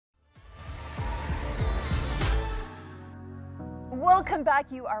Welcome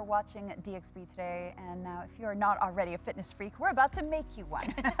back. You are watching DXB today, and now if you're not already a fitness freak, we're about to make you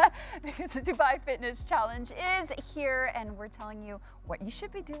one because the Dubai Fitness Challenge is here, and we're telling you what you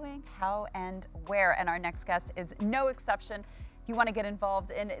should be doing, how and where, and our next guest is no exception. If you want to get involved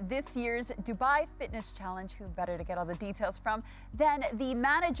in this year's Dubai Fitness Challenge, who better to get all the details from than the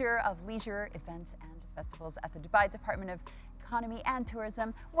manager of leisure, events and festivals at the Dubai Department of Economy and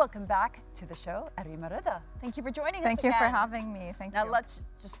Tourism. Welcome back to the show, Alreem Alredha. Thank you for joining us again. Thank you for having me. Thank you. Now let's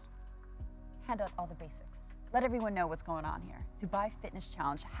just hand out all the basics. Let everyone know what's going on here. Dubai Fitness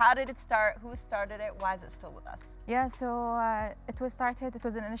Challenge. How did it start? Who started it? Why is it still with us? Yeah, so it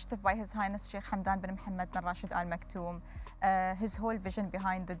was an initiative by His Highness Sheikh Hamdan bin Mohammed bin Rashid Al Maktoum. His whole vision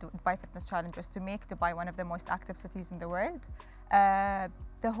behind the Dubai Fitness Challenge was to make Dubai one of the most active cities in the world.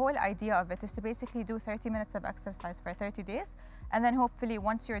 The whole idea of it is to basically do 30 minutes of exercise for 30 days. And then hopefully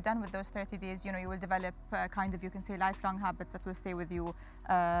once you're done with those 30 days, you will develop kind of, you can say, lifelong habits that will stay with you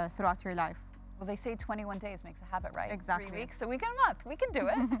throughout your life. Well, they say 21 days makes a habit, right? Exactly. 3 weeks, so we got a month. We can do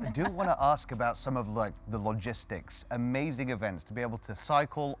it. I do want to ask about some of the logistics. Amazing events to be able to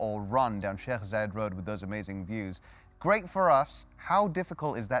cycle or run down Sheikh Zayed Road with those amazing views. Great for us. How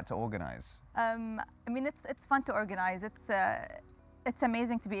difficult is that to organize? I mean, it's fun to organize. It's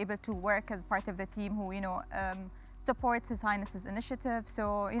amazing to be able to work as part of the team who, supports His Highness's initiative.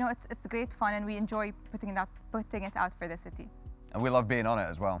 So, it's great fun, and we enjoy putting it out for the city. And we love being on it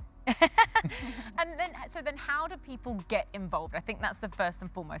as well. So then how do people get involved? I think that's the first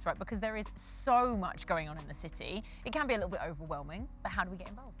and foremost, right? Because there is so much going on in the city. It can be a little bit overwhelming, but how do we get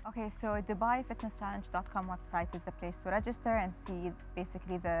involved? Okay, so DubaiFitnessChallenge.com website is the place to register and see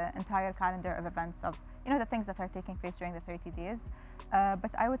basically the entire calendar of events of, the things that are taking place during the 30 days.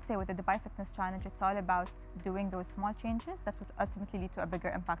 But I would say with the Dubai Fitness Challenge, it's all about doing those small changes that would ultimately lead to a bigger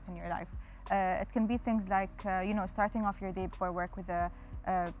impact in your life. It can be things like, starting off your day before work with a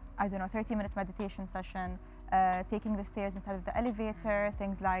 30-minute meditation session, taking the stairs instead of the elevator,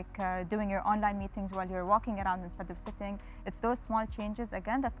 things like doing your online meetings while you're walking around instead of sitting. It's those small changes,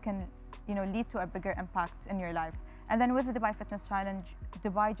 again, that can lead to a bigger impact in your life. And then with the Dubai Fitness Challenge,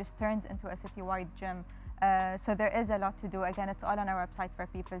 Dubai just turns into a citywide gym. So there is a lot to do. Again, it's all on our website for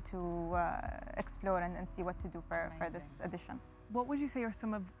people to explore and see what to do for this edition. What would you say are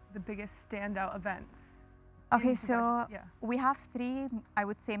some of the biggest standout events? Okay, so we have 3, I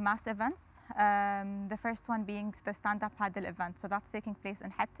would say, mass events. The first one being the stand-up paddle event. So that's taking place in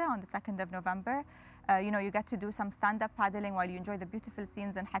Hatta on the 2nd of November. You get to do some stand-up paddling while you enjoy the beautiful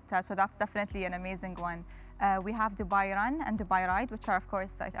scenes in Hatta. So that's definitely an amazing one. We have Dubai Run and Dubai Ride, which are, of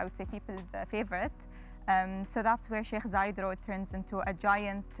course, I would say people's favorite. So that's where Sheikh Zayed Road turns into a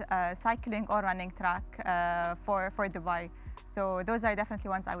giant cycling or running track for Dubai. So those are definitely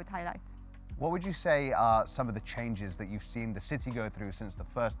ones I would highlight. What would you say are some of the changes that you've seen the city go through since the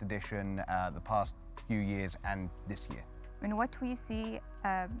first edition, the past few years, and this year? I mean, what we see,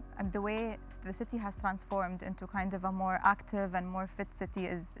 the way the city has transformed into kind of a more active and more fit city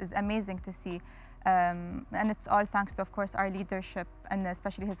is amazing to see. And it's all thanks to, of course, our leadership, and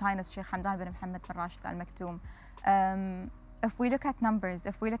especially His Highness Sheikh Hamdan bin Mohammed bin Rashid Al Maktoum. If we look at numbers,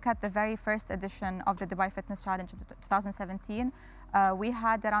 if we look at the very first edition of the Dubai Fitness Challenge in 2017, we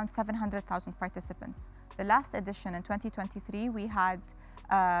had around 700,000 participants. The last edition in 2023, we had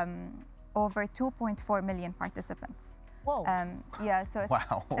over 2.4 million participants. Whoa. Yeah, so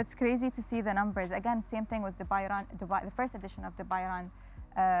wow. It's crazy to see the numbers. Again, same thing with Dubai Run, the first edition of Dubai Run,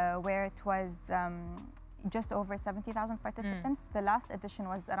 where it was just over 70,000 participants. The last edition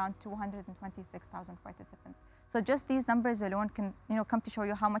was around 226,000 participants. So just these numbers alone can, come to show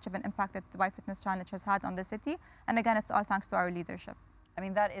you how much of an impact that Dubai Fitness Challenge has had on the city. And again, it's all thanks to our leadership. I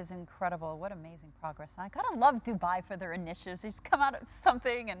mean, that is incredible. What amazing progress. I kind of love Dubai for their initiatives. They just come out of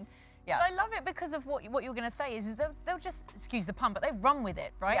something and yeah. But I love it because of what you were going to say is they'll just, excuse the pun, but they run with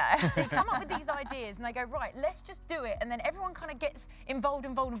it, right? Yeah. They come up with these ideas and they go, right, let's just do it. And then everyone kind of gets involved.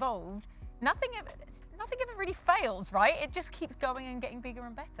 Nothing ever really fails, right? It just keeps going and getting bigger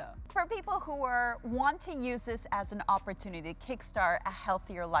and better. For people who want to use this as an opportunity to kickstart a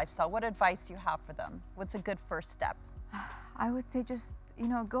healthier lifestyle, what advice do you have for them? What's a good first step? I would say just,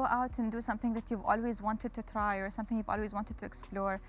 go out and do something that you've always wanted to try or something you've always wanted to explore.